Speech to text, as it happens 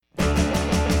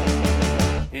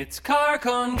It's car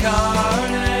con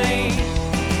carne.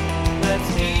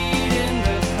 Let's eat in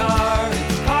the car.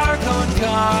 It's car con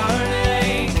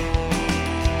carne.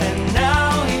 And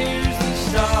now here's the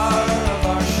star of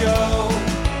our show,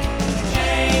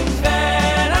 James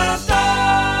Van Alstyne.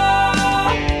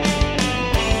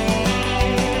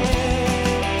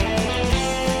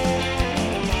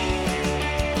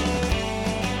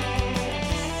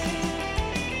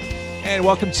 And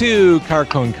welcome to Car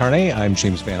Con Carne. I'm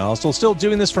James Van Alstyne, still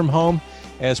doing this from home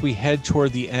as we head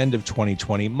toward the end of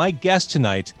 2020. My guest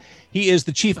tonight, he is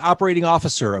the Chief Operating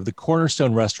Officer of the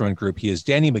Cornerstone Restaurant Group. He is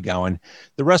Danny McGowan,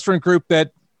 the restaurant group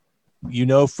that you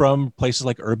know from places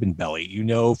like Urban Belly, you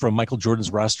know from Michael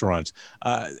Jordan's restaurant,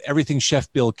 everything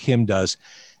Chef Bill Kim does.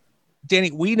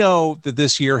 Danny, we know that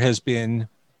this year has been,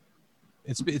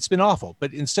 it's been awful,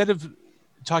 but instead of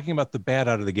talking about the bad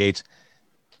out of the gate,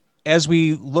 as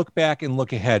we look back and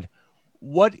look ahead,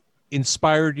 what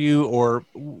inspired you or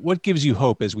what gives you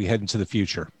hope as we head into the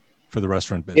future for the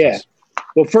restaurant business? Yeah.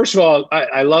 Well, first of all,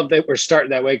 I love that we're starting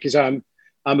that way because I'm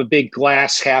a big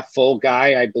glass half full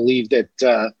guy. I believe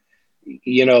that,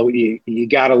 you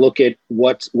got to look at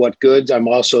what goods. I'm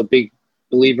also a big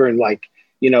believer in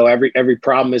every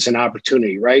problem is an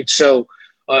opportunity, right? So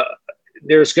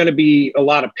there's going to be a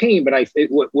lot of pain, but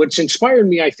what's inspired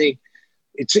me, I think,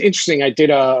 it's interesting. I did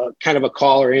a kind of a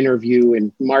call or interview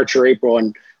in March or April,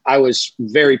 and I was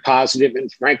very positive.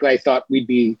 And frankly, I thought we'd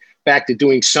be back to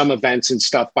doing some events and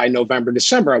stuff by November,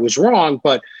 December. I was wrong,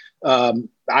 but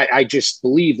I just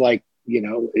believe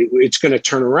it's going to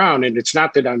turn around. And it's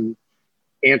not that I'm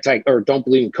anti or don't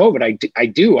believe in COVID. I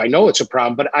do. I know it's a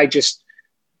problem, but I just,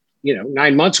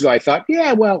 9 months ago, I thought,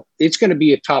 yeah, well, it's going to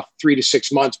be a tough 3 to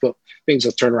 6 months, but things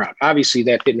will turn around. Obviously,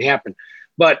 that didn't happen.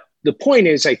 But the point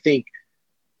is, I think,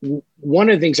 one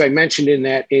of the things I mentioned in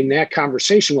that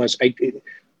conversation was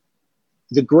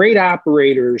the great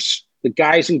operators, the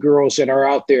guys and girls that are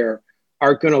out there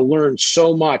are going to learn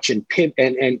so much and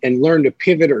learn to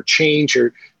pivot or change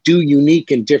or do unique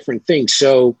and different things.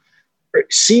 So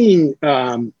seeing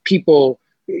people,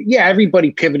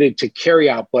 everybody pivoted to carry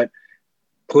out, but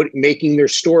making their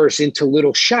stores into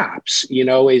little shops,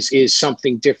 is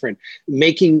something different.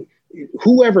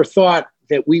 Whoever thought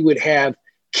that we would have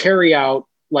carry out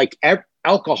like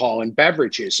alcohol and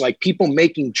beverages, like people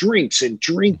making drinks and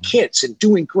drink kits and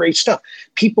doing great stuff.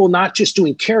 People not just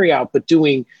doing carry out, but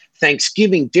doing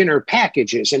Thanksgiving dinner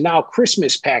packages and now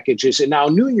Christmas packages and now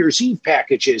New Year's Eve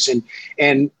packages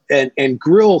and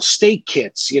grill steak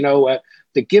kits. The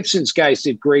Gibson's guys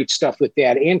did great stuff with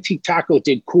that. Antique Taco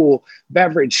did cool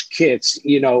beverage kits,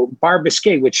 Bar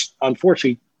Biscay, which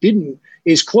unfortunately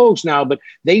is closed now, but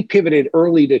they pivoted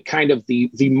early to kind of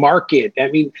the market. I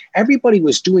mean, everybody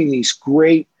was doing these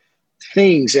great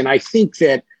things. And I think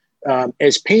that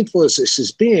as painful as this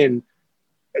has been,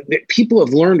 that people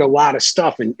have learned a lot of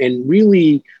stuff. And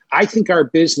really, I think our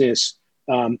business,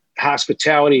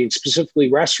 hospitality and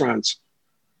specifically restaurants,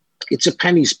 it's a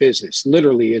pennies business.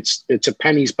 Literally, it's a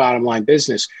pennies bottom line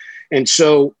business. And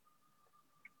so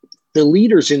the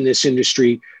leaders in this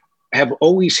industry have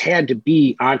always had to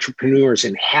be entrepreneurs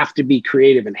and have to be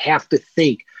creative and have to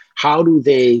think, how do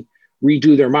they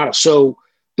redo their model? So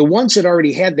the ones that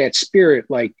already had that spirit,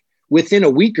 like within a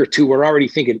week or two, were already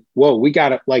thinking, whoa, we got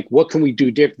to, what can we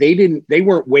do different? They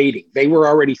weren't waiting. They were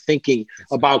already thinking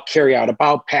about carry out,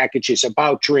 about packages,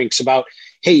 about drinks, about,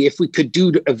 hey, if we could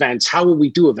do events, how will we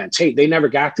do events? Hey, they never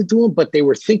got to do them, but they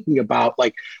were thinking about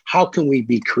how can we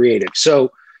be creative?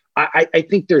 So I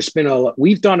think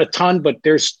we've done a ton, but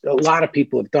there's a lot of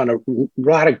people have done a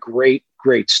lot of great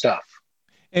stuff.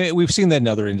 And we've seen that in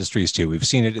other industries too. We've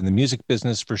seen it in the music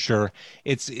business for sure.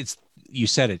 It's you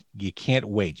said it, you can't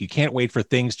wait. You can't wait for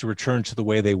things to return to the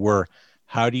way they were.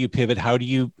 How do you pivot? How do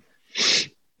you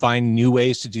find new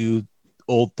ways to do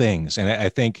old things? And I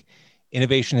think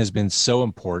innovation has been so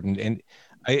important. And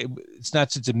it's not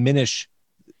to diminish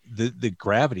the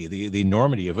gravity, the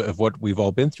enormity of what we've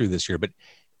all been through this year, but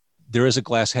there is a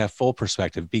glass half full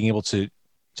perspective, being able to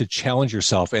challenge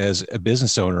yourself as a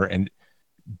business owner and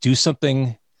do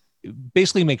something,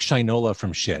 basically make Shinola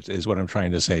from shit is what I'm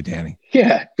trying to say, Danny.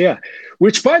 Yeah.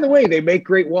 Which, by the way, they make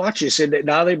great watches and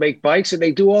now they make bikes and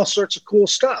they do all sorts of cool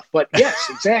stuff. But yes,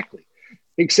 exactly.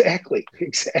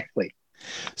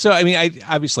 So, I mean,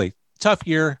 obviously tough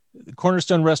year. The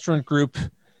Cornerstone Restaurant Group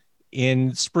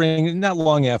in spring, not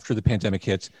long after the pandemic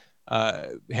hit,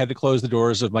 had to close the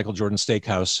doors of Michael Jordan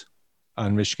Steakhouse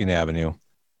on Michigan Avenue.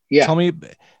 Yeah. Tell me,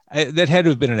 that had to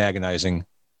have been an agonizing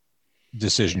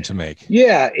decision to make.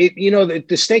 Yeah. The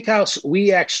steakhouse,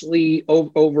 we actually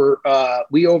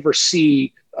we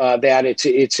oversee that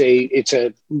it's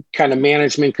a kind of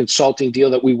management consulting deal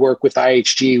that we work with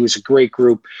IHG. It was a great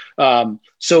group.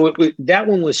 So that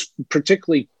one was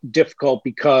particularly difficult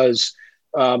because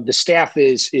the staff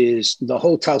is the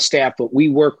hotel staff, but we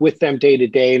work with them day to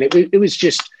day. And it was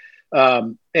just,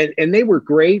 and they were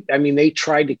great. I mean, they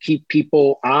tried to keep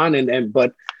people on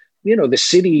but the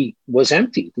city was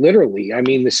empty, literally. I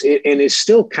mean, and it's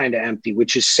still kind of empty,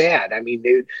 which is sad. I mean,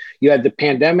 you had the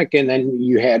pandemic and then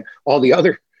you had all the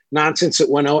other nonsense that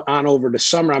went on over the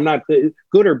summer. I'm not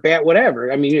good or bad,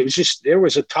 whatever. I mean, it was just, there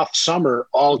was a tough summer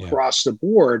all across the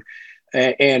board.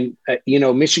 And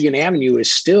Michigan Avenue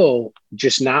is still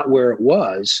just not where it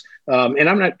was.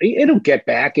 And it'll get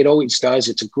back. It always does.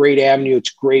 It's a great avenue.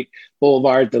 It's a great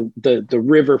boulevard. The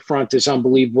riverfront is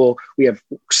unbelievable. We have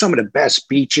some of the best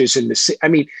beaches in the city. I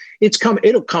mean,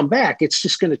 it'll come back. It's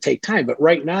just going to take time. But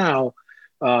right now,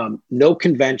 no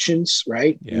conventions,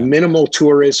 right? Yeah. Minimal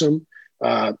tourism.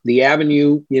 The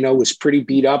avenue, was pretty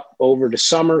beat up over the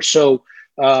summer. So,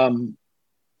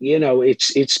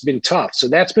 it's been tough. So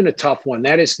that's been a tough one.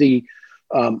 That is the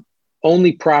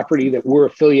only property that we're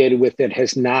affiliated with that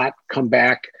has not come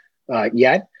back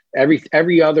yet.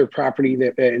 Every other property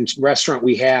and restaurant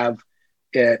we have,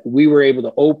 we were able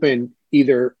to open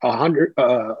either 100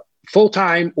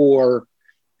 full-time or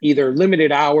either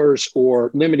limited hours or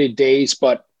limited days,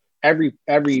 but every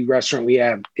restaurant we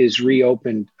have is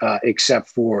reopened except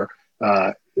for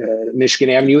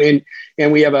Michigan Avenue.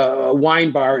 And we have a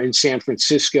wine bar in San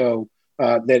Francisco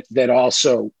that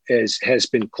also has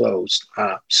been closed.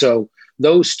 So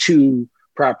those two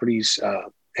properties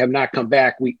have not come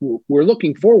back. We're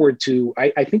looking forward to,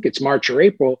 I think it's March or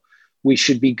April, we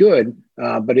should be good.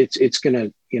 But it's going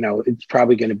to, it's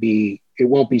probably going to be, it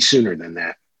won't be sooner than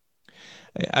that.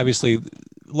 Obviously, a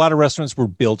lot of restaurants were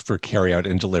built for carryout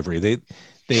and delivery.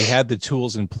 They had the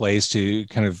tools in place to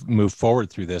kind of move forward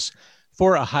through this.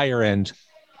 For a higher end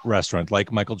restaurant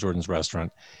like Michael Jordan's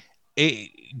restaurant,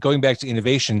 going back to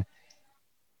innovation,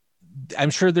 I'm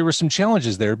sure there were some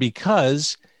challenges there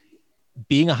because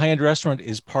being a high-end restaurant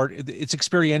it's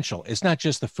experiential. It's not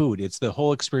just the food. It's the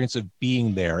whole experience of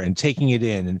being there and taking it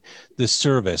in and the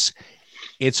service.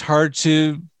 It's hard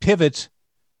to pivot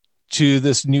to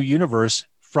this new universe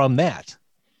from that.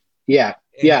 Yeah.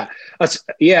 Yeah.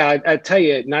 I tell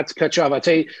you, not to cut you off, I'll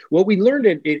tell you what we learned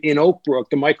in Oak Brook,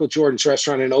 the Michael Jordan's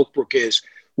restaurant in Oak Brook, is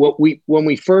when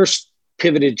we first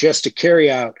pivoted just to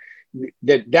carry out,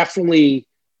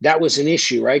 that was an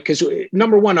issue, right? Because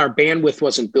number one, our bandwidth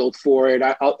wasn't built for it.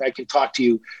 I can talk to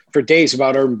you for days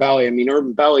about Urban Belly. I mean,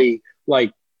 Urban Belly,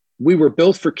 we were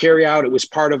built for carry out. It was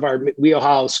part of our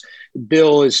wheelhouse.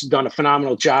 Bill has done a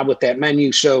phenomenal job with that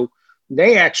menu. So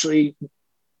they actually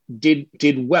did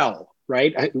well.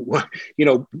 Right. When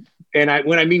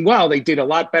I mean, well, they did a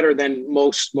lot better than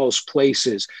most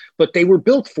places, but they were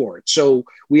built for it. So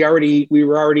we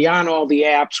were already on all the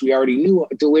apps. We already knew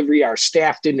delivery. Our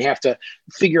staff didn't have to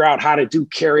figure out how to do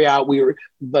carry out.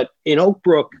 But in Oak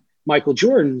Brook, Michael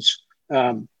Jordan's,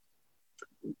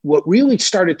 what really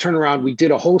started turning around, we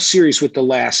did a whole series with The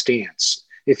Last Dance.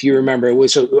 If you remember, it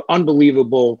was an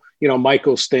unbelievable,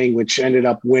 Michael's thing, which ended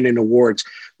up winning awards,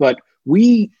 but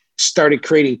we started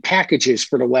creating packages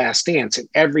for The Last Dance. And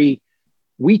every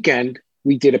weekend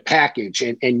we did a package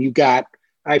and you got,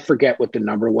 I forget what the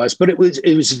number was, but it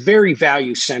was very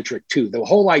value centric too. The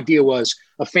whole idea was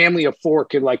a family of four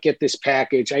could get this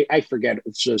package. I forget.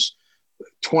 It's just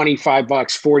 $25,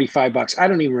 $45. I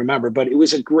don't even remember, but it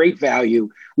was a great value.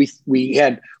 We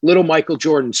had little Michael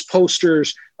Jordan's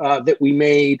posters that we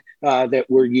made that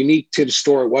were unique to the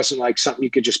store. It wasn't like something you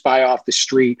could just buy off the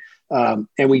street.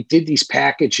 And we did these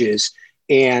packages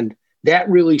and that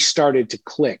really started to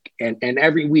click. And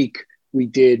every week we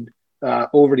did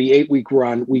over the 8-week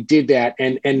run, we did that.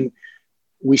 And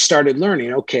we started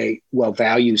learning, okay, well,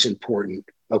 value is important.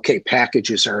 Okay,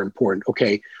 packages are important.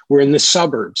 Okay, we're in the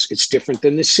suburbs. It's different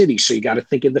than the city. So you got to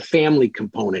think of the family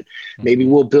component. Maybe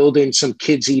we'll build in some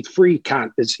kids eat free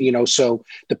so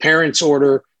the parents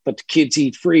order, but the kids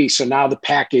eat free. So now the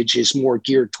package is more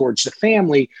geared towards the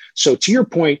family. So to your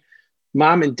point,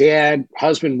 mom and dad,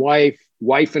 husband, wife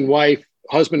and wife,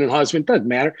 husband and husband, doesn't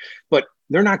matter. But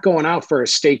they're not going out for a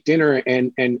steak dinner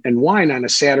and wine on a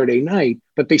Saturday night,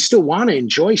 but they still want to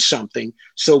enjoy something.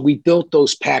 So we built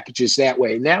those packages that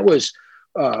way. And that was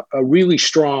a really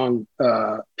strong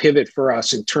pivot for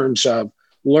us in terms of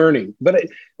learning. But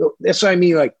that's what I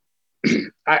mean.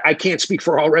 I can't speak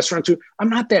for all restaurants. I'm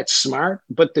not that smart,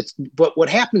 but what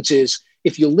happens is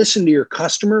if you listen to your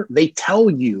customer, they tell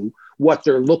you what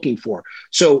they're looking for.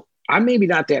 So I'm maybe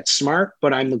not that smart,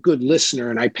 but I'm a good listener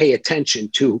and I pay attention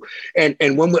to. And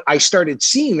when I started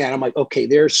seeing that, I'm like, okay,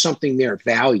 there's something there,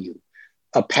 value,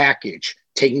 a package,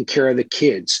 taking care of the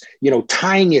kids,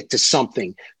 tying it to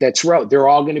something that's right. They're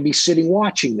all going to be sitting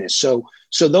watching this. So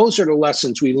those are the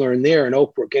lessons we learned there in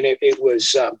Oak Brook. And it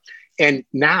was, and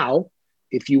now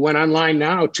if you went online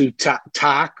now to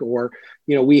talk, or,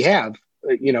 we have,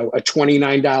 a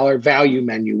 $29 value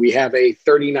menu. We have a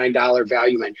 $39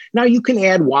 value menu. Now you can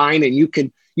add wine and you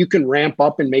can ramp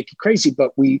up and make it crazy,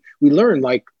 but we learn,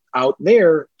 like, out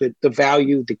there that the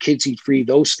value, the kids eat free,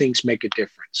 those things make a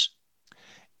difference.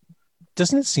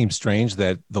 Doesn't it seem strange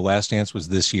that The Last Dance was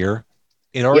this year?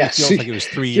 It already feels like it was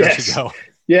 3 years ago.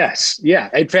 Yes. Yeah.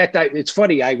 In fact, it's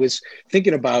funny. I was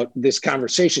thinking about this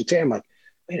conversation today. I'm like,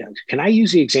 can I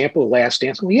use the example of Last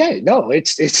Dance? Well, yeah, no,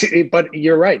 but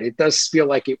you're right. It does feel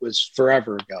like it was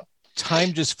forever ago.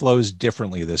 Time just flows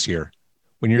differently this year.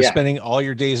 When you're spending all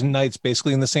your days and nights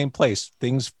basically in the same place,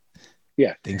 things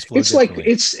flow differently.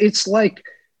 It's like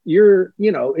you're,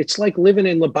 it's like living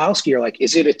in Lebowski. You're like,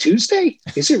 is it a Tuesday?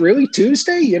 Is it really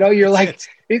Tuesday? You're like,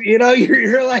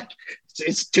 you're like,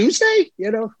 it's Tuesday,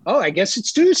 oh, I guess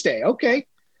it's Tuesday. Okay.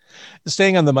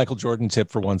 Staying on the Michael Jordan tip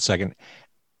for 1 second.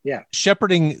 Yeah.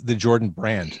 Shepherding the Jordan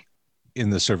brand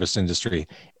in the service industry,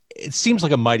 it seems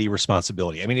like a mighty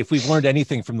responsibility. I mean, if we've learned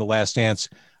anything from The Last Dance,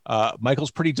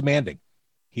 Michael's pretty demanding.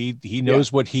 He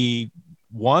knows what he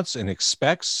wants and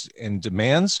expects and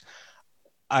demands.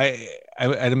 I'd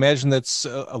imagine that's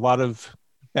a lot of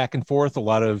back and forth, a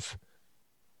lot of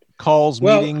calls,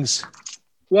 meetings.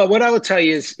 Well, what I would tell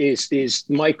you is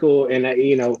Michael, and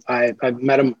I've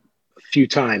met him a few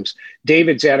times.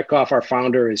 David Zadekoff, our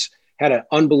founder, has had an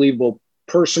unbelievable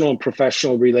personal and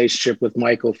professional relationship with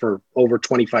Michael for over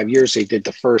 25 years. They did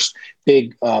the first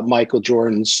big Michael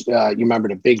Jordan's. You remember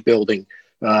the big building,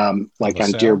 like LaSalle?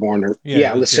 On Dearborn, or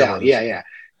LaSalle.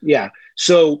 Yeah.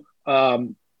 So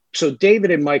David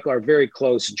and Michael are very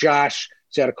close. Josh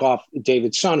Zadekoff,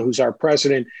 David's son, who's our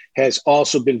president, has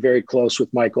also been very close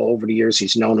with Michael over the years.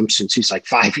 He's known him since he's like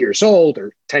 5 years old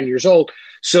or 10 years old.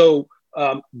 So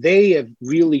they have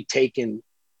really taken,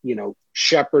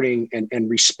 shepherding and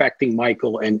respecting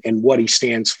Michael and what he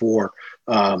stands for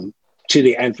to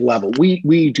the nth level.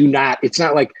 We do not, it's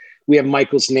not like we have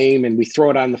Michael's name and we throw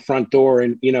it on the front door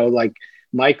and, like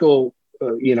Michael,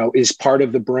 is part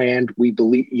of the brand. We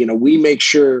believe, we make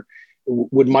sure,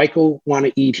 would Michael want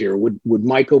to eat here? Would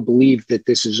Michael believe that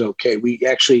this is okay? We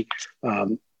actually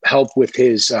help with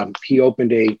his, he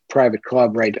opened a private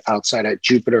club right outside at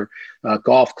Jupiter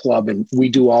Golf Club, and we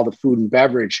do all the food and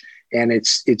beverage. And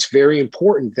it's very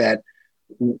important that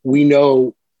we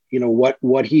know,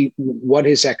 what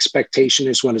his expectation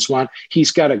is when it's one.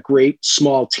 He's got a great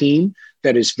small team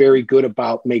that is very good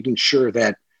about making sure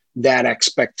that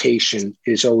expectation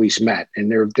is always met.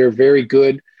 And they're very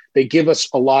good. They give us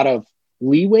a lot of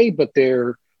leeway, but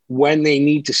when they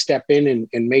need to step in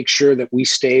and make sure that we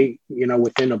stay,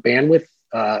 within a bandwidth,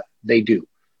 they do.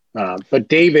 But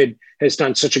David has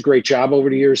done such a great job over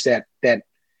the years that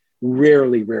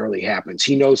rarely happens.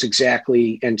 He knows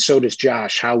exactly, and so does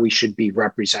Josh, how we should be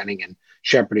representing and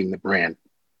shepherding the brand.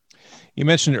 You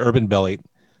mentioned Urban Belly.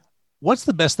 What's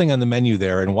the best thing on the menu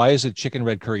there, and why is it chicken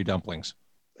red curry dumplings?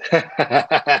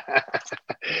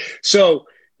 So,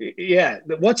 yeah,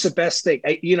 what's the best thing?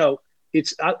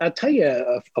 I'll tell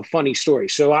you a funny story.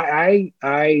 So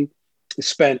I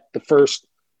spent the first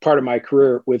part of my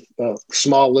career with a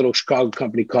small little Chicago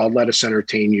company called Let Us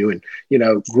Entertain You, and,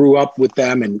 grew up with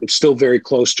them and still very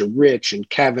close to Rich and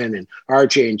Kevin and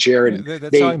RJ and Jared.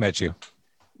 That's how I met you.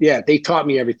 Yeah. They taught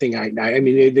me everything I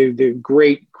mean, they're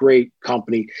great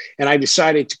company. And I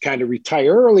decided to kind of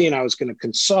retire early, and I was going to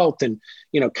consult and,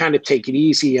 kind of take it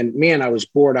easy. And man, I was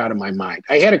bored out of my mind.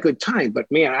 I had a good time, but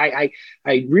man,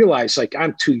 I realized, like,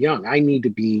 I'm too young. I need to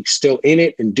be still in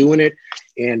it and doing it.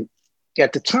 And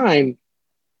at the time,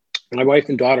 my wife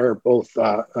and daughter are both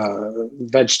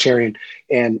vegetarian,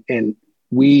 and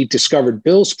we discovered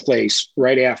Bill's Place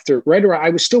right around, I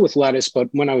was still with Lettuce, but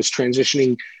when I was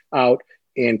transitioning out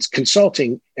and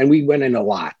consulting, and we went in a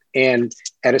lot. And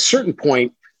at a certain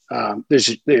point,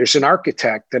 there's an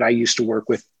architect that I used to work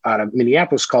with out of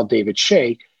Minneapolis called David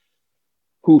Shea,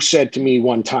 who said to me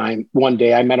one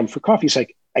day, I met him for coffee. He's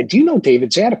like, do you know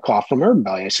David Zadekoff from Urban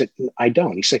Belly? I said, I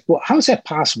don't. He's like, well, how's that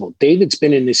possible? David's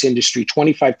been in this industry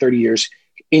 25, 30 years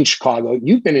in Chicago.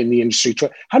 You've been in the industry.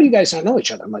 How do you guys not know each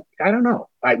other? I'm like, I don't know.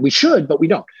 We should, but we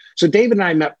don't. So David and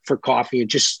I met for coffee and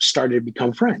just started to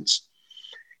become friends.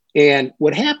 And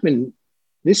what happened,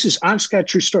 this is honest, got a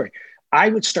true story. I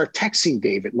would start texting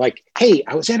David like, hey,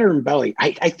 I was at Urban Belly.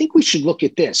 I think we should look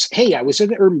at this. Hey, I was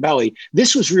at Urban Belly.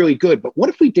 This was really good, but what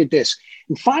if we did this?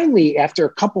 And finally, after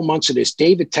a couple months of this,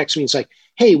 David texts me. He's like,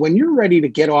 hey, when you're ready to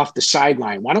get off the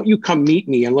sideline, why don't you come meet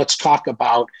me and let's talk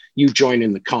about you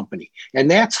joining the company?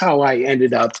 And that's how I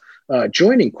ended up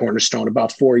joining Cornerstone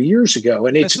about 4 years ago.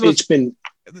 And it's been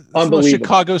unbelievable. The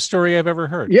Chicago story I've ever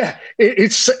heard. Yeah,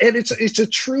 it's a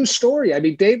true story. I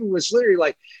mean, David was literally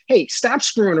like, "Hey, stop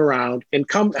screwing around and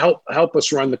come help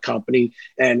us run the company."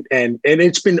 And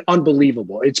it's been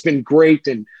unbelievable. It's been great,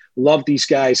 and love these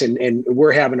guys, and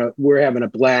we're having a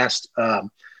blast.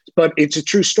 But it's a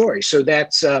true story. So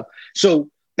that's so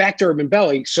back to Urban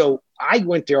Belly. So I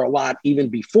went there a lot even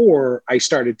before I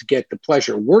started to get the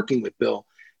pleasure of working with Bill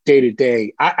day to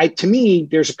day. To me,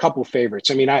 there's a couple of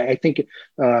favorites. I mean, I think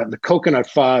the coconut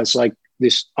pho is like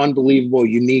this unbelievable,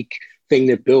 unique thing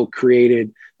that Bill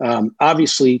created.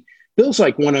 Obviously, Bill's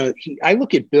like I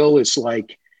look at Bill as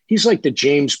like, he's like the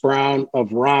James Brown of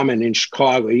ramen in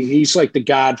Chicago. He's like the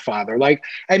godfather. Like,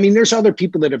 I mean, there's other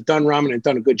people that have done ramen and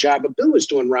done a good job, but Bill was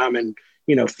doing ramen,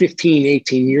 15,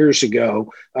 18 years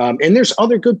ago. And there's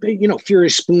other good,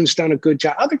 Furious Spoon's done a good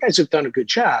job. Other guys have done a good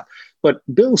job, but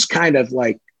Bill's kind of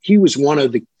like, he was one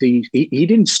of he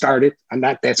didn't start it.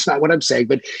 That's not what I'm saying,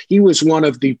 but he was one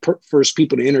of the first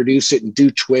people to introduce it and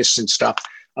do twists and stuff.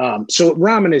 So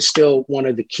ramen is still one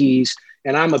of the keys,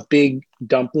 and I'm a big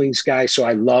dumplings guy. So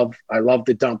I love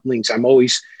the dumplings. I'm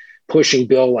always pushing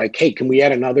Bill like, hey, can we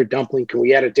add another dumpling? Can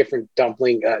we add a different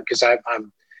dumpling? Cause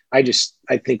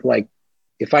I think like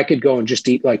if I could go and just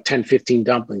eat like 10, 15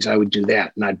 dumplings, I would do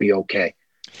that and I'd be okay.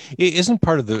 Isn't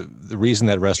part of the reason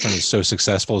that restaurant is so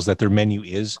successful is that their menu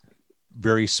is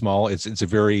very small. It's a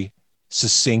very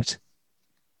succinct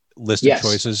list of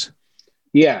choices.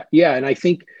 Yeah. And I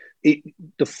think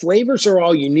the flavors are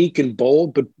all unique and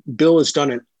bold, but Bill has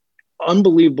done an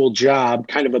unbelievable job,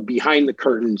 kind of a behind the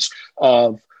curtains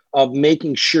of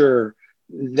making sure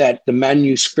that the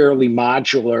menu's fairly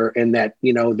modular and that,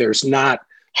 there's not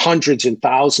hundreds and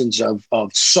thousands of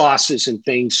sauces and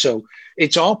things. So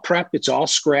it's all prep, it's all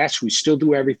scratch. We still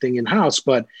do everything in-house,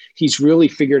 but he's really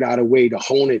figured out a way to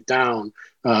hone it down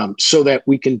so that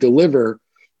we can deliver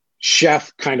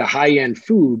chef kind of high-end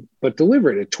food, but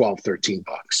deliver it at $12, $13.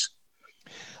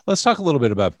 Let's talk a little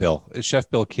bit about Bill, Chef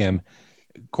Bill Kim.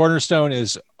 Cornerstone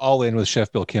is all in with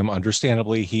Chef Bill Kim.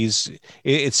 Understandably,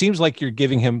 it seems like you're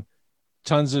giving him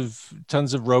tons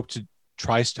of rope to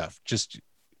try stuff. Just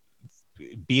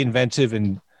be inventive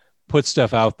and put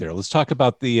stuff out there. Let's talk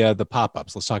about the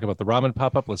pop-ups. Let's talk about the ramen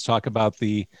pop-up. Let's talk about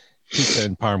the pizza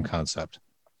and parm concept.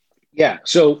 Yeah.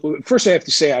 So first I have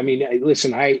to say, I mean,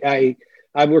 listen, I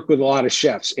work with a lot of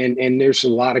chefs and there's a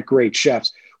lot of great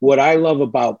chefs. What I love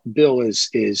about Bill is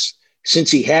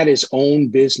since he had his own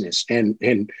business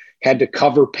and had to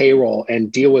cover payroll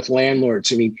and deal with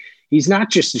landlords, I mean, he's not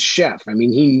just a chef. I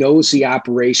mean, he knows the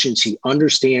operations. He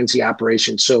understands the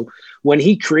operations. So when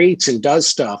he creates and does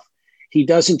stuff, he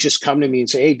doesn't just come to me and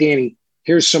say, hey, Danny,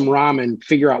 here's some ramen,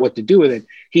 figure out what to do with it.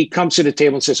 He comes to the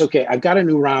table and says, okay, I've got a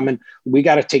new ramen. We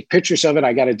got to take pictures of it.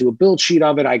 I got to do a build sheet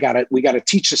of it. We got to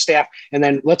teach the staff. And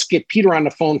then let's get Peter on the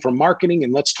phone for marketing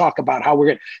and let's talk about how we're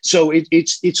going to. So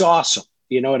it's awesome.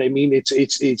 You know what I mean?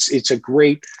 It's a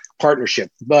great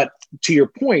partnership. But to your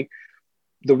point,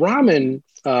 the ramen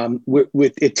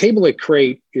with Table at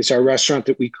Crate is our restaurant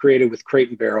that we created with Crate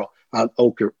and Barrel out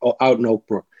in Oak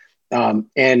Brook.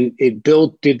 And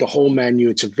Bill did the whole menu.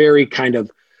 It's a very kind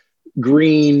of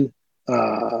green,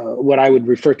 what I would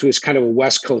refer to as kind of a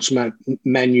West Coast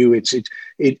menu.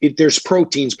 There's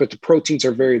proteins, but the proteins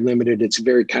are very limited. It's a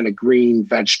very kind of green,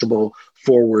 vegetable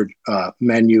forward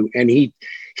menu. And he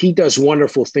does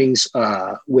wonderful things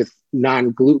with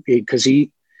non-gluten because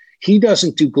he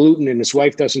doesn't do gluten and his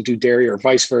wife doesn't do dairy or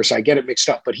vice versa. I get it mixed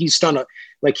up, but he's done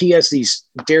he has these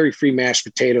dairy-free mashed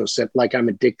potatoes that like I'm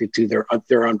addicted to.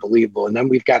 They're unbelievable. And then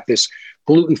we've got this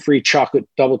gluten-free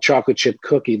double chocolate chip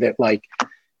cookie that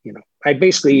I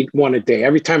basically eat one a day.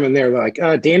 Every time I'm there, they're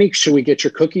like, Danny, should we get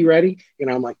your cookie ready?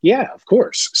 And I'm like, yeah, of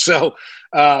course. So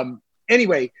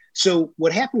anyway, so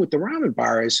what happened with the ramen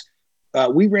bar is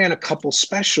we ran a couple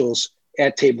specials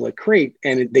at Table at Crate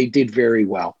and they did very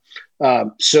well.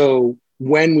 So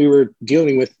when we were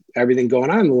dealing with everything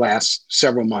going on in the last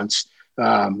several months,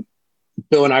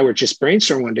 Bill and I were just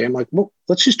brainstorming one day. I'm like, well,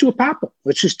 let's just do a pop-up.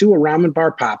 Let's just do a ramen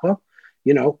bar pop-up.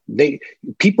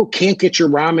 People can't get your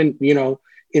ramen,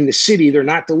 in the city. They're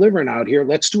not delivering out here.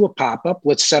 Let's do a pop-up.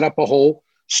 Let's set up a whole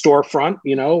storefront,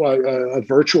 a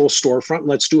virtual storefront.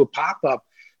 Let's do a pop-up.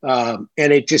 And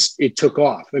it took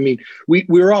off. I mean, we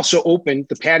were also open.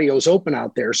 The patio's open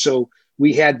out there. So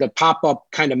we had the pop-up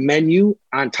kind of menu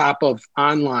on top of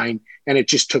online, and it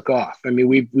just took off. I mean,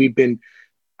 we've been,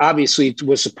 obviously it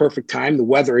was the perfect time. The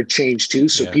weather had changed too.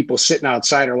 So people sitting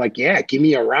outside are like, yeah, give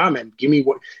me a ramen, give me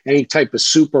any type of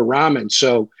soup or ramen.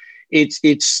 So it's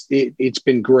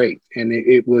been great. And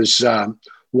it was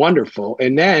wonderful.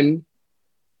 And then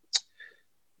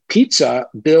pizza,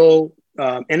 Bill,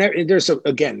 and there's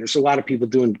a lot of people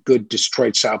doing good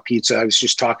Detroit style pizza. I was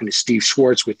just talking to Steve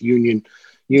Schwartz with Union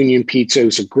Pizza,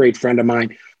 who's a great friend of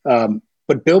mine.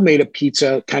 But Bill made a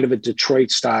pizza, kind of a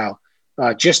Detroit style,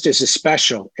 just as a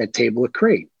special at Table at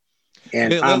Crate.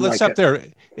 And let's stop there.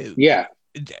 Yeah.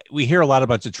 We hear a lot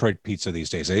about Detroit pizza these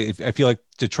days. I feel like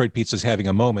Detroit pizza is having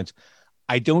a moment.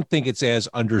 I don't think it's as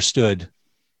understood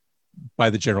by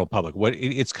the general public.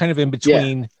 It's kind of in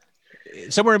between,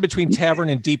 somewhere in between tavern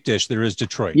and deep dish. There is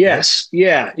Detroit. Yes.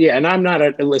 Right? Yeah. And I'm not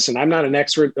an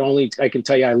expert. Only I can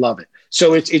tell you, I love it.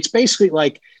 So it's basically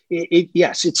like,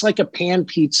 it's like a pan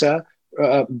pizza,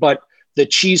 but the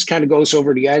cheese kind of goes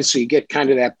over the edge. So you get kind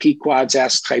of that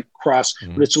Pequod's-esque type crust,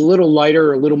 but it's a little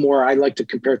lighter, a little more, I like to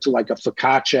compare it to like a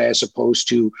focaccia as opposed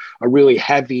to a really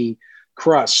heavy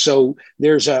crust. So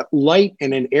there's a light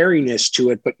and an airiness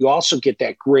to it, but you also get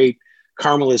that great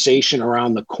caramelization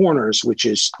around the corners, which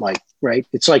is like, right.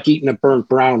 It's like eating a burnt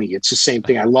brownie. It's the same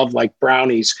thing. I love like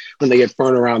brownies when they get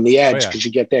burnt around the edge because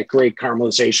you get that great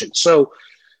caramelization.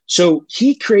 So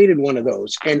he created one of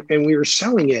those and we were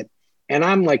selling it. And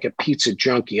I'm like a pizza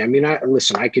junkie. I mean,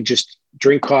 I could just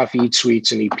drink coffee, eat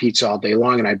sweets, and eat pizza all day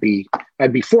long, and I'd be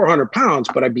 400 pounds,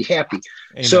 but I'd be happy.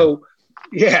 Amen. So,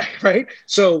 yeah, right.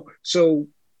 So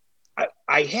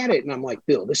I had it, and I'm like,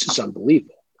 Bill, this is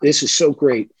unbelievable. This is so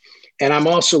great. And I'm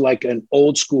also like an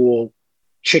old school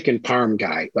chicken parm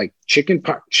guy, like chicken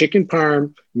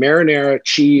parm, marinara,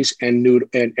 cheese, and noodle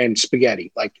and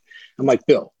spaghetti. Like, I'm like,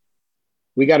 Bill,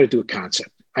 we got to do a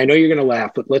concept. I know you're going to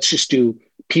laugh, but let's just do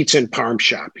pizza and parm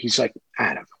shop. He's like,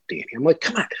 I don't know, Danny. I'm like,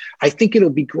 come on. I think it'll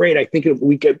be great. I think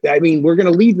we're going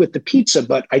to lead with the pizza,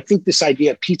 but I think this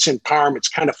idea of pizza and parm, it's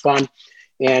kind of fun.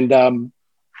 And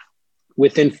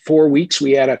within 4 weeks,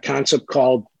 we had a concept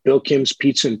called Bill Kim's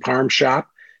Pizza and Parm Shop.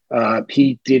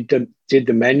 He did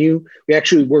the menu. We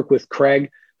actually worked with Craig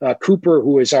Cooper,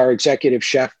 who is our executive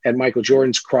chef at Michael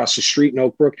Jordan's across the street in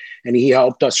Oak Brook, and he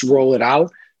helped us roll it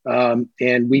out.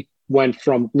 And we went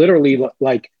from literally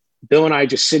like Bill and I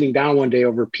just sitting down one day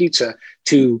over pizza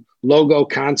to logo,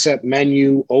 concept,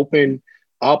 menu, open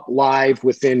up live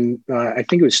within, I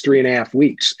think it was 3.5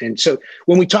 weeks. And so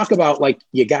when we talk about like,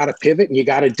 you got to pivot and you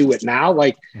got to do it now,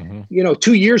 like,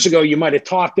 2 years ago, you might've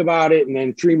talked about it. And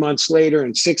then 3 months later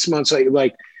and 6 months later,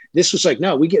 like this was like,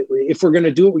 no, if we're going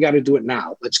to do it, we got to do it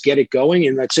now. Let's get it going.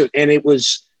 And that's it. And it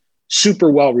was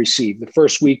super well received. The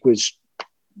first week was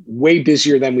way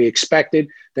busier than we expected.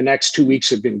 The next 2 weeks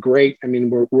have been great. I mean,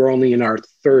 we're only in our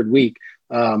third week,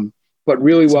 but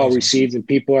really well received and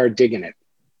people are digging it.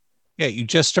 Yeah, you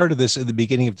just started this at the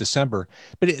beginning of December,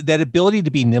 but that ability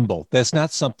to be nimble, that's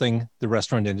not something the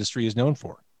restaurant industry is known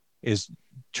for, is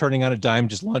turning on a dime,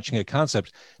 just launching a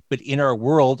concept. But in our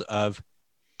world of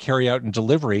carry out and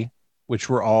delivery, which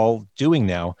we're all doing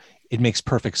now, it makes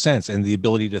perfect sense. And the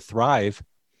ability to thrive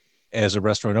as a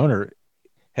restaurant owner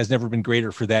has never been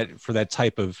greater for that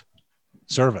type of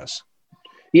service.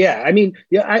 Yeah. I mean,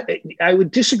 I would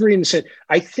disagree in the sense,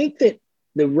 I think that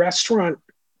the restaurant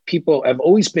people have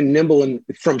always been nimble and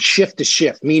from shift to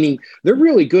shift, meaning they're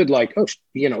really good. Like,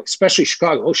 especially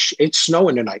Chicago. It's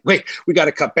snowing tonight. Wait, we got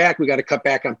to cut back. We got to cut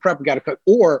back on prep. We got to cut,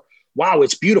 or wow,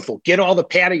 it's beautiful. Get all the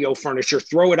patio furniture,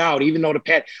 throw it out, even though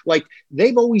like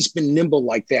they've always been nimble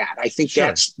like that. I think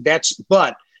that's,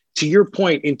 but to your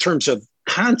point, in terms of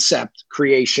concept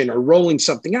creation or rolling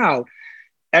something out,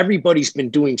 everybody's been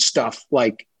doing stuff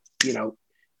like,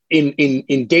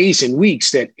 in days and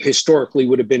weeks that historically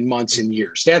would have been months and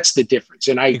years. That's the difference.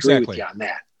 And I agree with you on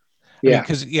that. Yeah.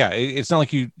 Because it's not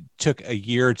like you took a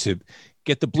year to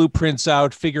get the blueprints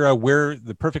out, figure out where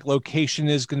the perfect location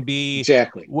is going to be.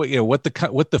 Exactly. What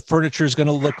the furniture is going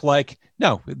to look like.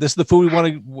 No, this is the food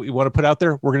we want to put out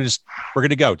there. We're going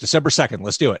to go December 2nd.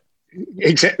 Let's do it.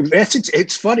 Exactly.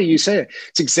 It's funny you say it.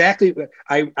 It's exactly.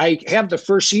 I have the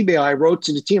first email I wrote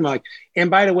to the team. I'm like,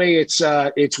 and by the way,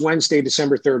 it's Wednesday,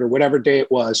 December 3rd or whatever day it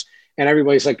was. And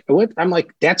everybody's like, what? I'm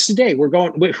like, that's the day we're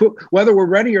going. Whether we're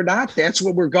ready or not, that's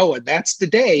what we're going. That's the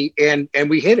day. And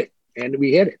we hit it.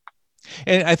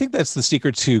 And I think that's the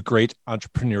secret to great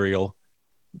entrepreneurial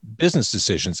business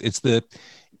decisions.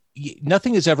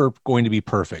 Nothing is ever going to be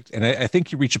perfect. And I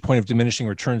think you reach a point of diminishing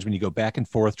returns when you go back and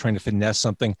forth trying to finesse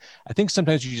something. I think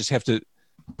sometimes you just have to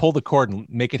pull the cord and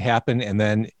make it happen. And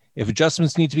then if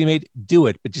adjustments need to be made, do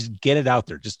it, but just get it out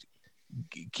there. Just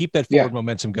keep that forward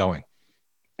momentum going.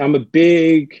 I'm a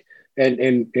big,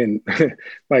 and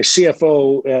my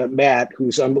CFO, Matt,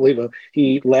 who's unbelievable,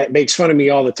 he makes fun of me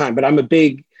all the time, but I'm a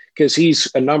big, because he's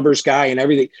a numbers guy and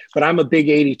everything, but I'm a big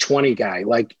 80-20 guy.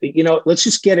 Like, let's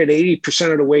just get it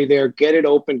 80% of the way there, get it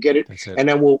open, get it. And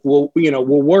then we'll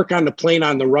work on the plane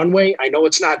on the runway. I know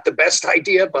it's not the best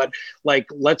idea, but like,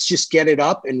 let's just get it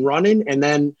up and running. And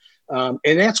then, and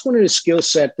that's one of the skill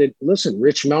set that, listen,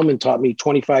 Rich Melman taught me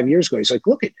 25 years ago. He's like,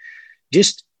 look,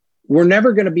 we're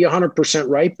never going to be 100%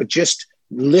 right, but just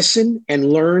listen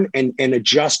and learn and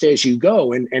adjust as you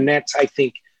go. And that's, I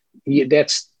think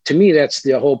to me, that's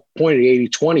the whole point of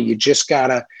 80-20. You just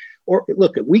gotta, or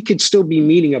look, we could still be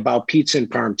meeting about pizza and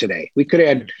parm today. We could have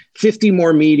had 50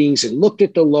 more meetings and looked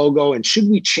at the logo and should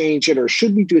we change it or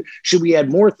should we add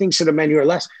more things to the menu or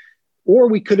less? Or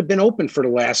we could have been open for the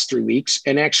last 3 weeks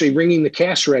and actually ringing the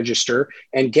cash register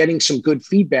and getting some good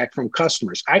feedback from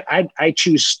customers. I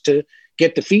choose to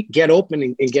get open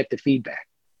and get the feedback.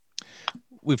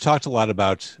 We've talked a lot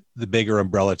about the bigger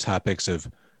umbrella topics of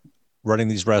running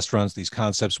these restaurants, these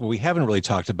concepts. What we haven't really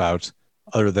talked about,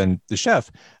 other than the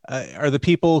chef, are the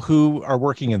people who are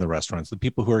working in the restaurants, the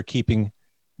people who are keeping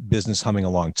business humming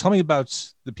along. Tell me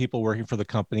about the people working for the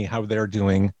company, how they're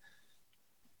doing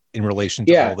in relation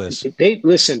to all this. They've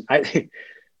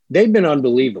been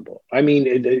unbelievable. I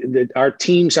mean, our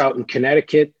teams out in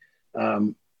Connecticut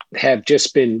have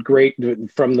just been great,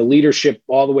 from the leadership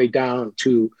all the way down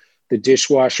to the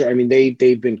dishwasher. I mean,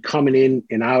 they've been coming in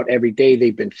and out every day.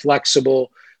 They've been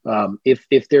flexible.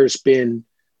 If there's been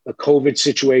a COVID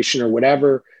situation or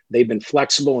whatever, they've been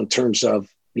flexible in terms of,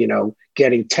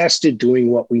 getting tested, doing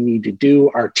what we need to do.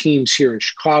 Our teams here in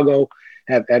Chicago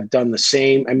have done the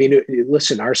same. I mean,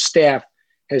 listen, our staff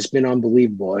has been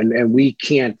unbelievable, and we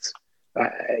can't,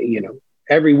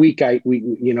 every week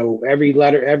we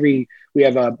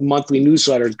have a monthly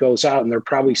newsletter that goes out, and they're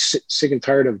probably sick and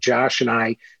tired of Josh and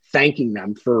I thanking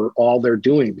them for all they're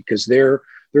doing, because they're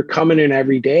coming in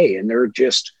every day and they're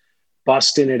just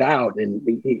busting it out.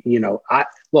 And,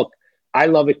 I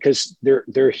love it because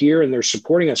they're here and they're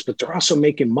supporting us, but they're also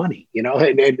making money,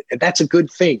 and that's a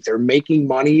good thing. They're making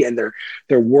money and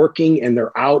they're working and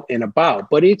they're out and about.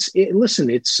 But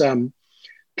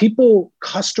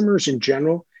customers in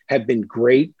general have been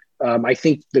great. I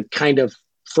think the kind of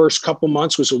first couple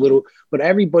months was a little, but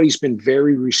everybody's been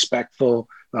very respectful.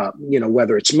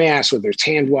 Whether it's masks, whether it's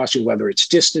hand washing, whether it's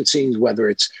distancing, whether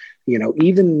it's,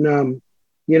 even,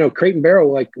 Crate and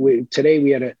Barrel, like today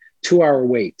we had a 2-hour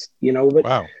wait, but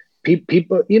wow.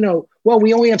 People,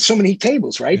 we only have so many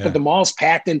tables, right? Yeah. But the mall's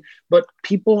packed, but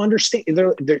people understand.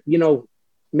 They're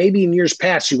maybe in years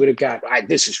past you would have got,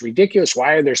 this is ridiculous.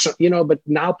 Why are there so, but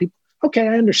now people, okay,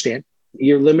 I understand.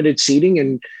 You're limited seating,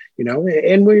 and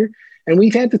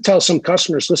we've had to tell some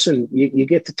customers, listen, you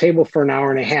get the table for an hour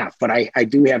and a half, but I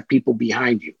do have people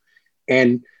behind you.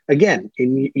 And again,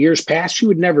 in years past, you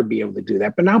would never be able to do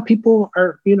that. But now people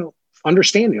are,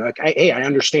 understanding, like, I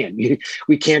understand.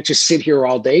 We can't just sit here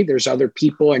all day. There's other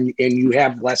people, and you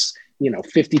have less,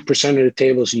 50% of the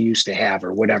tables you used to have,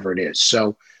 or whatever it is.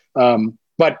 So,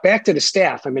 but back to the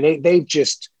staff. I mean, they've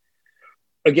just,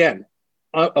 again,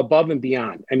 above and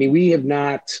beyond. I mean, we have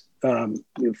not,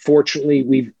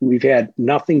 fortunately, we've had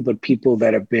nothing but people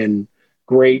that have been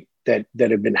great, that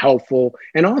have been helpful,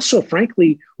 and also,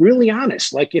 frankly, really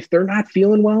honest. Like, if they're not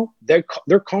feeling well, they're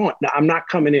calling. No, I'm not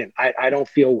coming in. I don't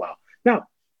feel well. Now,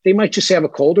 they might just have a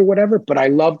cold or whatever, but I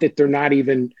love that they're not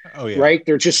even right.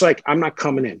 They're just like, I'm not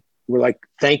coming in. We're like,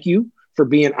 thank you for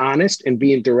being honest and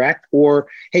being direct. Or,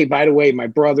 hey, by the way, my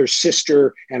brother,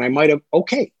 sister, and I might have,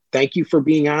 okay, thank you for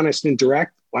being honest and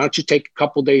direct. Why don't you take a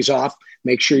couple of days off,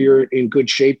 make sure you're in good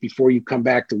shape before you come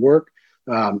back to work,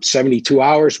 72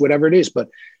 hours, whatever it is. But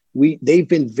they've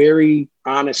been very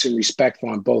honest and respectful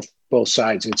on both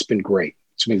sides. It's been great.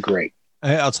 It's been great.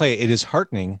 I'll tell you, it is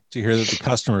heartening to hear that the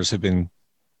customers have been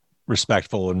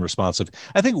respectful and responsive.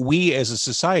 I think we as a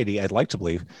society, I'd like to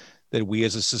believe that we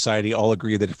as a society all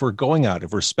agree that if we're going out,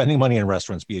 if we're spending money in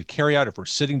restaurants, be it carry out, if we're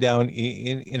sitting down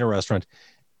in a restaurant,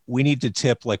 we need to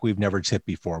tip like we've never tipped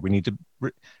before. We need to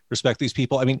respect these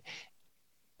people. I mean,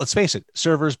 let's face it,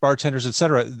 servers, bartenders, et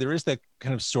cetera, there is that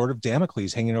kind of sword of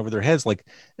Damocles hanging over their heads. Like,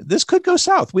 this could go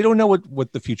south. We don't know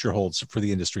what the future holds for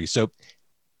the industry. So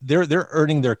they're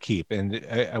earning their keep. And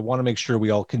I want to make sure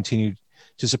we all continue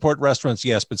to support restaurants.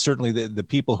 Yes, but certainly the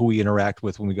people who we interact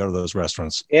with when we go to those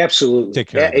restaurants. Absolutely. Take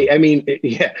care of them. I mean,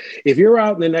 yeah, if you're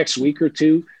out in the next week or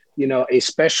two,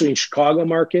 especially in Chicago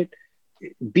market,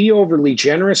 be overly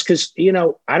generous. Cause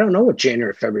I don't know what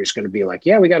January, February is going to be like.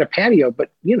 Yeah, we got a patio, but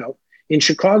In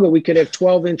Chicago, we could have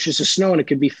 12 inches of snow and it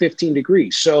could be 15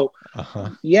 degrees. So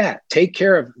yeah, take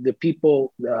care of the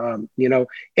people,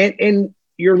 and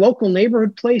your local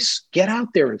neighborhood place, get out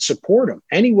there and support them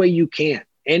any way you can.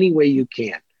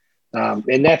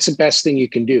 And that's the best thing you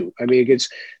can do. I mean,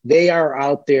 they are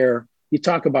out there. You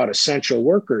talk about essential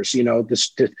workers,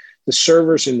 the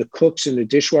servers and the cooks and the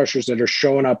dishwashers that are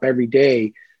showing up every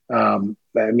day. I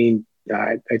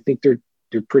think they're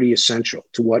pretty essential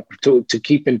to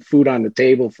keeping food on the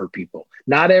table for people.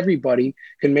 Not everybody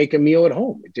can make a meal at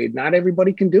home. Not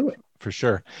everybody can do it. For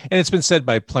sure. And it's been said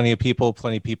by plenty of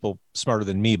people smarter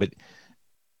than me, but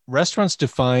restaurants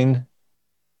define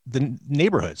the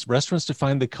neighborhoods. Restaurants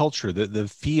define the culture, the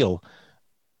feel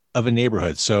of a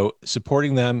neighborhood. So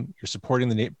supporting them, you're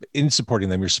supporting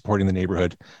you're supporting the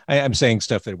neighborhood. I'm saying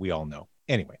stuff that we all know.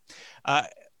 Anyway,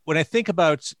 when I think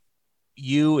about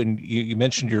you, and you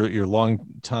mentioned your long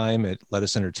time at Let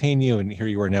Us Entertain You, and here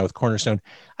you are now with Cornerstone,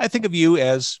 I think of you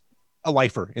as a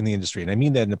lifer in the industry. And I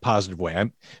mean that in a positive way.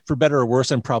 I'm, for better or worse,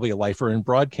 I'm probably a lifer in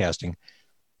broadcasting.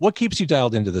 What keeps you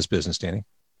dialed into this business, Danny?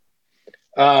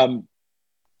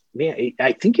 Man,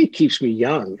 I think it keeps me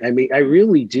young. I mean, I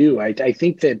really do. I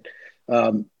think that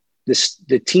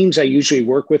the teams I usually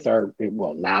work with are,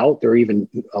 well, now they're even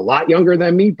a lot younger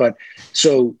than me, but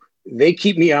so they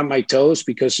keep me on my toes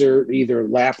because they're either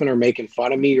laughing or making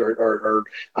fun of me, or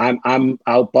I'm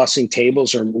out bussing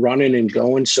tables or running and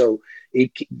going. So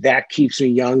that keeps me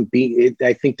young.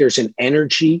 I think there's an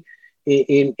energy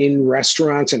in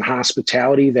restaurants and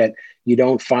hospitality that you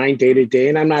don't find day to day.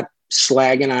 And I'm not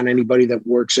slagging on anybody that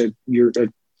works at a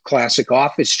classic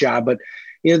office job, but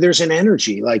there's an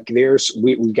energy. Like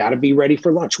we got to be ready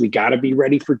for lunch. We got to be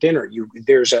ready for dinner.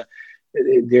 There's a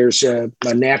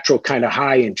natural kind of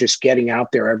high in just getting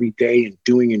out there every day and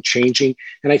doing and changing.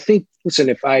 And I think, listen,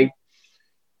 if I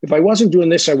wasn't doing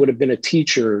this, I would have been a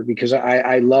teacher, because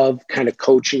I love kind of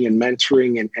coaching and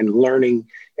mentoring and learning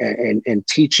and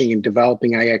teaching and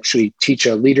developing. I actually teach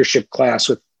a leadership class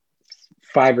with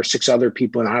 5 or 6 other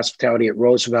people in hospitality at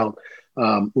Roosevelt,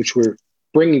 which we're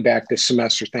bringing back this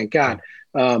semester, thank God.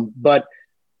 But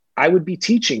I would be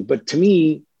teaching, but to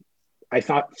me, I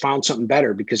found something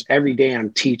better, because every day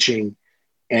I'm teaching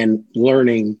and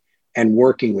learning and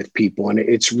working with people, and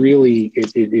it's really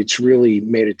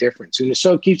made a difference. And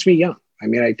so it keeps me young. I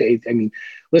mean,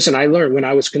 listen, I learned when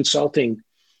I was consulting,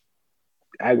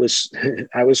 I was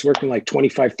working like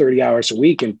 25, 30 hours a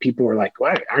week, and people were like,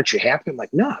 "Why aren't you happy?" I'm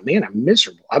like, "Nah, man, I'm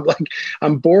miserable.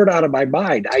 I'm bored out of my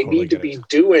mind. I need to be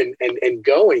doing and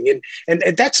going." And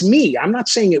that's me. I'm not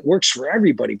saying it works for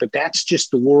everybody, but that's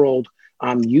just the world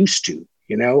I'm used to.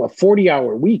 A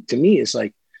 40-hour week to me is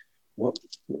like, well,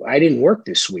 I didn't work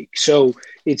this week. So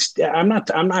I'm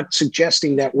not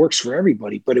suggesting that works for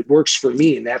everybody, but it works for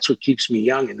me. And that's what keeps me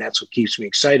young. And that's what keeps me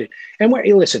excited. And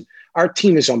listen, our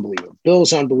team is unbelievable.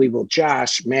 Bill's unbelievable.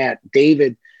 Josh, Matt,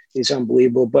 David is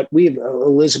unbelievable. But we have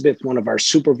Elizabeth, one of our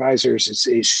supervisors,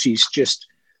 she's just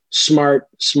smart.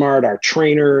 Our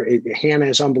trainer, Hannah,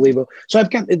 is unbelievable. So I've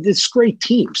got this great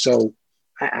team. So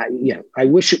I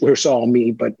wish it was all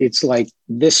me, but it's like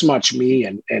this much me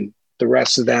and the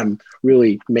rest of them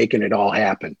really making it all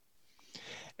happen.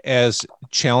 As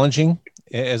challenging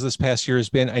as this past year has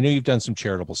been, I know you've done some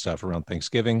charitable stuff around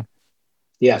Thanksgiving.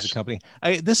 Yes. As a company.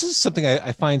 This is something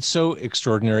I find so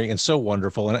extraordinary and so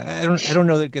wonderful. And I don't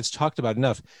know that it gets talked about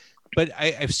enough, but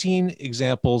I've seen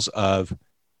examples of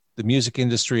the music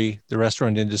industry, the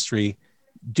restaurant industry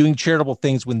doing charitable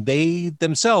things when they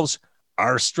themselves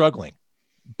are struggling.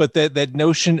 But that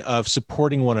notion of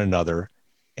supporting one another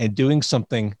and doing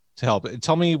something to help.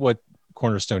 Tell me what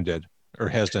Cornerstone did or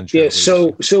has done. Yeah.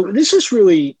 So this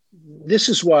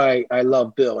is why I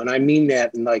love Bill. And I mean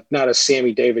that in like, not a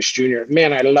Sammy Davis Jr.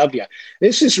 Man, I love you.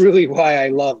 This is really why I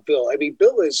love Bill. I mean,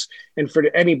 Bill is, and for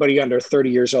anybody under 30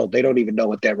 years old, they don't even know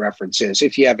what that reference is.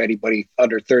 If you have anybody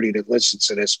under 30 that listens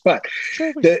to this, but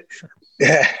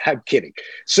I'm kidding.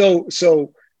 So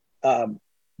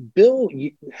Bill,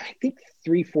 I think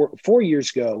 4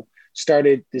 years ago,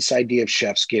 started this idea of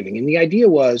Chef's Giving. And the idea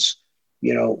was,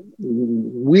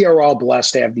 we are all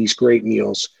blessed to have these great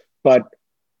meals, but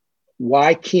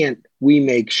why can't we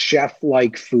make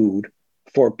chef-like food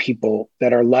for people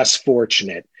that are less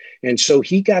fortunate? And so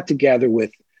he got together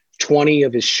with 20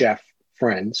 of his chef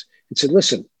friends and said,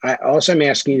 listen, all I'm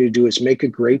asking you to do is make a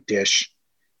great dish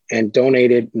and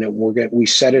donate it. And we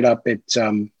set it up at,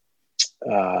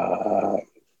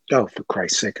 for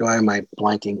Christ's sake, why am I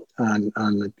blanking on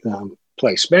the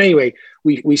place? But anyway,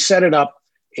 we set it up,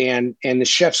 and the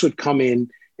chefs would come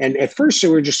in. And at first they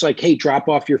were just like, hey, drop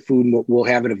off your food and we'll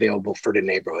have it available for the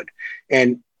neighborhood.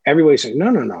 And everybody's like,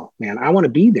 no, man, I want to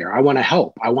be there. I want to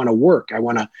help. I want to work. I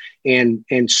want to,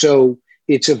 and so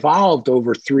it's evolved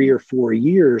over 3 or 4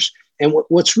 years. And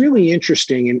what's really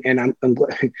interesting, and I'm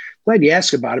glad you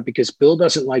asked about it, because Bill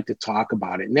doesn't like to talk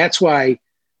about it. And that's why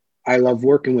I love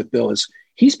working with Bill, is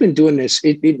he's been doing this.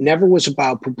 It never was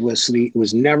about publicity. It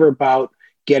was never about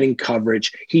getting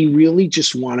coverage. He really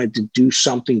just wanted to do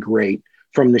something great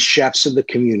from the chefs of the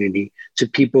community to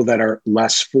people that are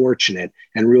less fortunate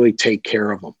and really take care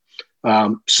of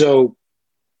them. So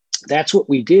that's what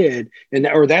we did.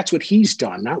 Or that's what he's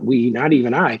done. Not we, not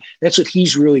even I. That's what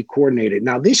he's really coordinated.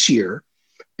 Now this year,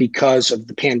 because of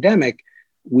the pandemic,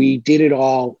 we did it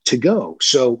all to go.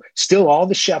 So still all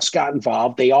the chefs got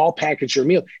involved. They all packaged their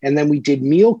meal. And then we did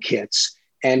meal kits,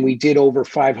 and we did over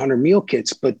 500 meal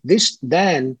kits. But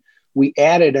then we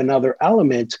added another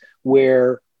element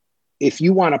where if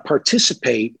you want to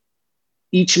participate,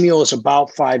 each meal is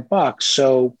about $5.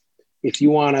 So if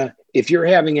you're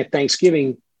having a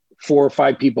Thanksgiving 4 or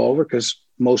 5 people over, because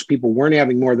most people weren't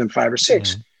having more than 5 or 6.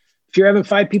 Mm-hmm. If you're having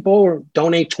 5 people over,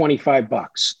 donate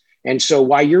 $25. And so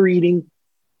while you're eating,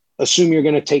 assume you're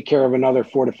going to take care of another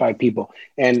 4 to 5 people.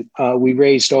 And we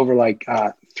raised over like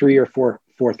 $3,000 or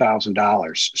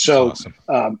 $4,000. So, awesome.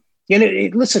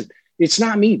 And listen, it's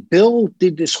not me. Bill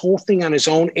did this whole thing on his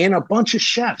own, and a bunch of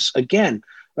chefs. Again,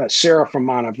 Sarah from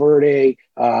Monteverde,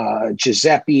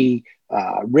 Giuseppe,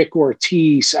 Rick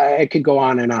Ortiz. I could go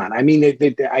on and on. I mean,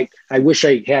 I wish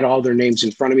I had all their names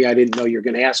in front of me. I didn't know you were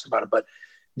going to ask about it, but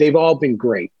they've all been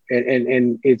great.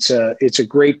 And it's a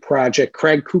great project.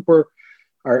 Craig Cooper,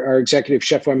 our executive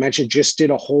chef, who I mentioned, just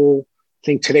did a whole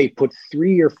thing today, put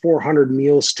 300 or 400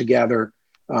 meals together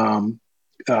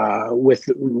with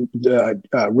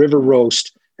River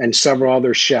Roast and several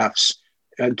other chefs.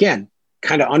 Again,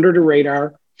 kind of under the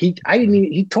radar. He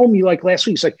told me like last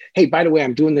week, he's like, hey, by the way,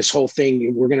 I'm doing this whole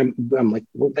thing. I'm like,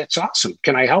 well, that's awesome.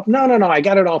 Can I help? No. I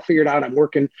got it all figured out. I'm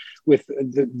working with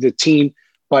the team,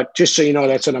 but just so you know,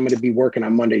 that's what I'm going to be working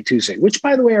on Monday, Tuesday, which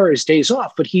by the way, are his days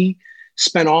off, but he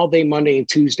spent all day Monday and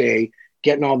Tuesday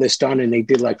getting all this done. And they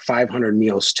did like 500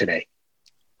 meals today.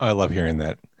 I love hearing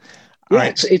that. Yeah,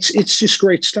 right. It's just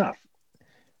great stuff.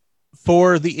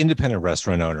 For the independent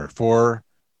restaurant owner, for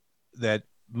that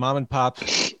mom and pop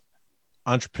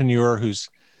entrepreneur who's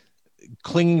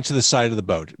clinging to the side of the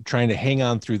boat, trying to hang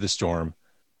on through the storm,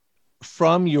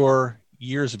 from your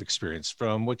years of experience,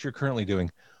 from what you're currently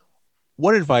doing,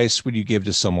 what advice would you give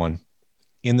to someone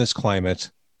in this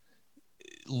climate,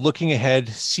 looking ahead,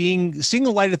 seeing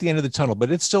the light at the end of the tunnel,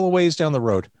 but it's still a ways down the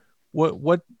road?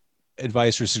 What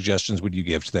advice or suggestions would you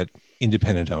give to that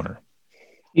independent owner?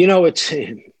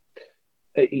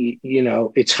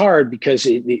 It's hard because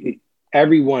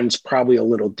everyone's probably a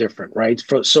little different, right?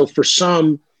 So for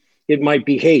some, it might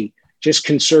be, hey, just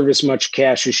conserve as much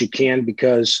cash as you can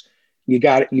because you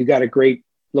got a great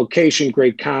location,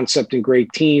 great concept, and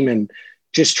great team, and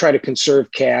just try to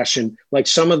conserve cash. And like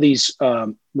some of these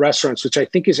restaurants, which I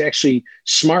think is actually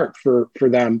smart for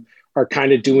them, are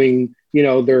kind of doing,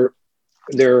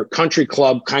 their country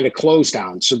club kind of closed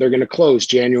down. So they're going to close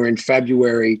January and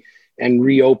February and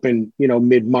reopen,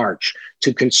 mid-March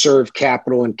to conserve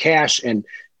capital and cash and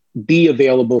be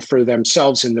available for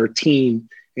themselves and their team.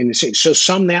 And so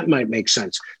some that might make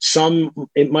sense. Some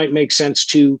it might make sense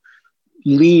to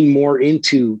lean more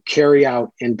into carry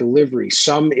out and delivery.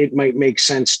 Some it might make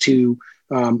sense to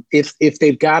if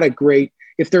they've got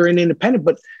if they're an independent,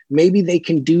 but maybe they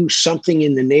can do something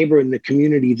in the neighborhood, in the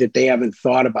community that they haven't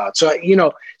thought about. So,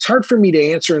 it's hard for me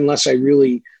to answer unless I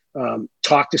really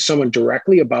talk to someone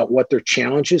directly about what their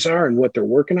challenges are and what they're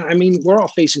working on. I mean, we're all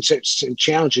facing some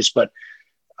challenges, but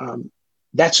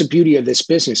that's the beauty of this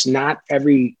business. Not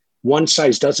every one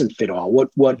size doesn't fit all.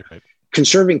 What right.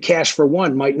 Conserving cash for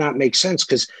one might not make sense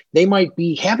because they might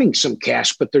be having some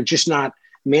cash, but they're just not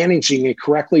managing it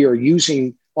correctly or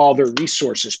using all their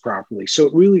resources properly. So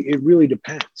it really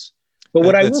depends. But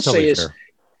what I will say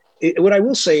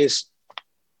is,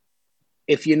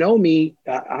 if you know me,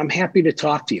 I'm happy to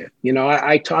talk to you.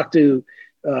 I talk to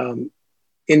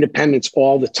independents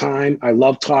all the time. I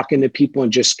love talking to people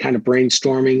and just kind of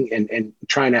brainstorming and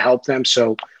trying to help them.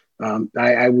 So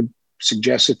I would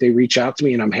suggest that they reach out to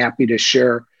me, and I'm happy to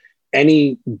share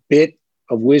any bit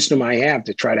of wisdom I have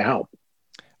to try to help.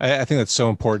 I think that's so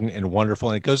important and wonderful.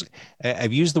 And it goes,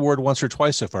 I've used the word once or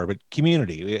twice so far, but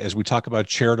community, as we talk about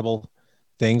charitable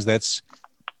things, that's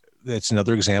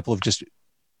another example of just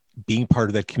being part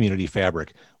of that community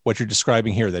fabric. What you're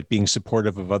describing here, that being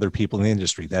supportive of other people in the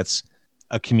industry, that's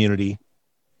a community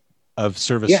of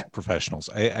service professionals.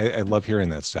 I love hearing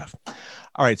that stuff.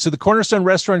 All right. So the Cornerstone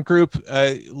Restaurant Group,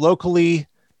 locally,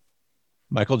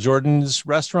 Michael Jordan's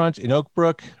restaurant in Oak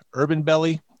Brook, Urban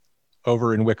Belly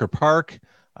over in Wicker Park,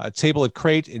 Table at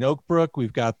Crate in Oak Brook.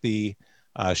 We've got the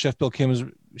Chef Bill Kim's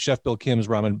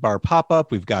Ramen Bar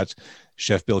pop-up. We've got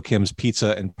Chef Bill Kim's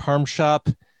Pizza and Parm Shop.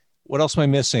 What else am I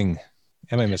missing?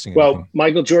 Anything? Well,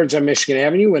 Michael Jordan's on Michigan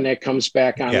Avenue when that comes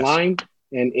back online,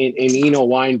 and Eno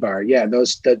Wine Bar. Yeah,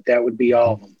 that would be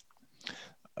all of them.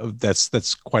 Oh,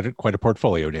 that's quite a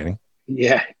portfolio, Danny.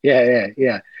 Yeah.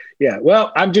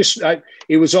 Well,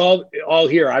 it was all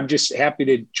here. I'm just happy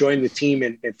to join the team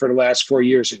and for the last 4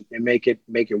 years and make it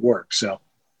work. So,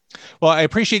 well, I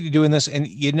appreciate you doing this, and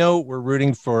we're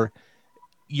rooting for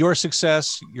your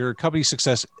success, your company's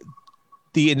success,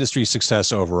 the industry's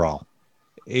success overall.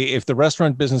 If the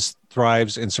restaurant business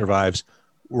thrives and survives,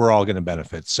 we're all going to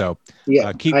benefit. So,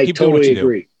 yeah, keep I doing what totally you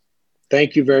agree. do.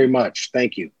 Thank you very much.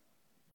 Thank you.